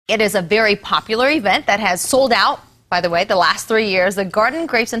It is a very popular event that has sold out, by the way, the last 3 years. The Garden,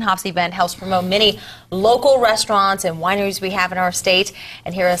 Grapes, and Hops event helps promote many local restaurants and wineries we have in our state.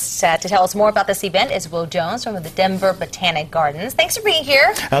 And here to tell us more about this event is Will Jones from the Denver Botanic Gardens. Thanks for being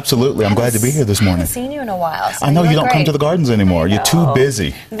here. Absolutely. I'm glad to be here this morning. I haven't seen you in a while. So I know you don't great. come to the gardens anymore. You're too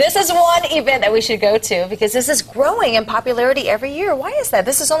busy. This is one event that we should go to because this is growing in popularity every year. Why is that?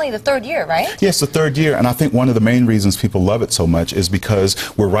 This is only the third year, right? Yes, the third year. And I think one of the main reasons people love it so much is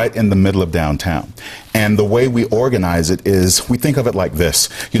because we're right in the middle of downtown. And the way we organize it is we think of it like this.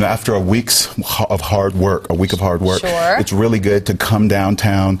 You know, after a week of hard work, Sure. It's really good to come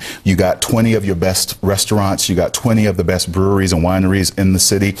downtown. You got 20 of your best restaurants, you got 20 of the best breweries and wineries in the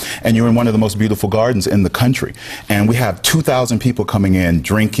city, and you're in one of the most beautiful gardens in the country. And we have 2,000 people coming in,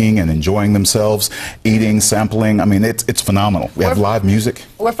 drinking and enjoying themselves, eating, sampling. I mean, it's phenomenal. We have live music.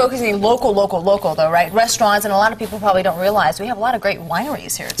 We're focusing local though, right? Restaurants, and a lot of people probably don't realize we have a lot of great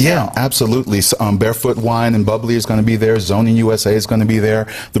wineries here too. Yeah, absolutely. Barefoot Wine and Bubbly is going to be there. Zoning USA is going to be there.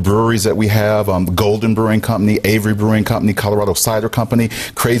 The breweries that we have, Golden Brewing Company, Avery Brewing Company, Colorado Cider Company,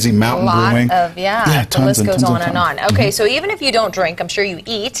 Crazy Mountain Brewing. The list goes on and on. Okay, so even if you don't drink, I'm sure you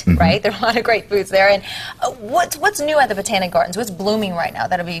eat, right? There are a lot of great foods there. And what's new at the Botanic Gardens? What's blooming right now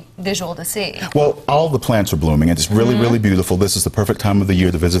that'll be visual to see? Well, all the plants are blooming, and it's really, really beautiful. This is the perfect time of the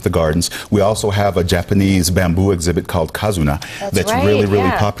year to visit the gardens. We also have a Japanese bamboo exhibit called Kazuna that's really,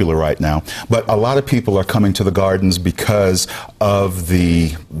 really popular right now. But a lot of people are coming to the gardens because of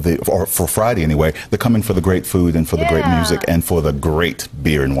or for Friday anyway, they're coming for the great food and for the great music and for the great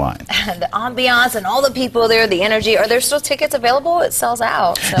beer and wine. The ambiance and all the people there, the energy. Are there still tickets available? It sells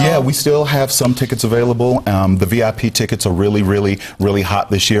out. So. Yeah, we still have some tickets available. The VIP tickets are really, really, really hot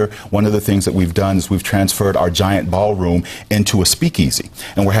this year. One of the things that we've done is we've transferred our giant ballroom into a speakeasy.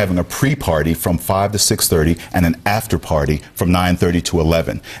 And we're having a pre-party from 5 to 6:30 and an after party from 9:30 to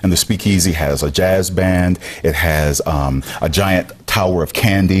 11. And the speakeasy has a jazz band. It has a giant tower of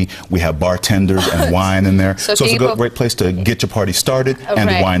candy. We have bartenders and wine in there. So it's a great place to get your party started and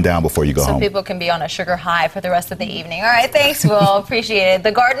to wind down before you go home. So people can be on a sugar high for the rest of the evening. All right, thanks, Will. Appreciate it.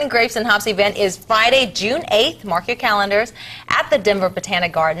 The Garden, Grapes, and Hops event is Friday, June 8th. Mark your calendars at the Denver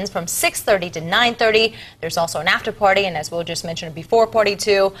Botanic Gardens from 6:30 to 9:30. There's also an after party, and as Will just mentioned, a before party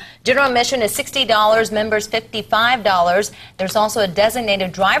too. General admission is $60, members $55. There's also a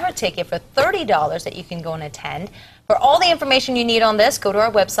designated driver ticket for $30 that you can go and attend. For all the information you need on this, go to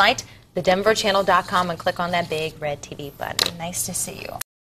our website, thedenverchannel.com, and click on that big red TV button. Nice to see you.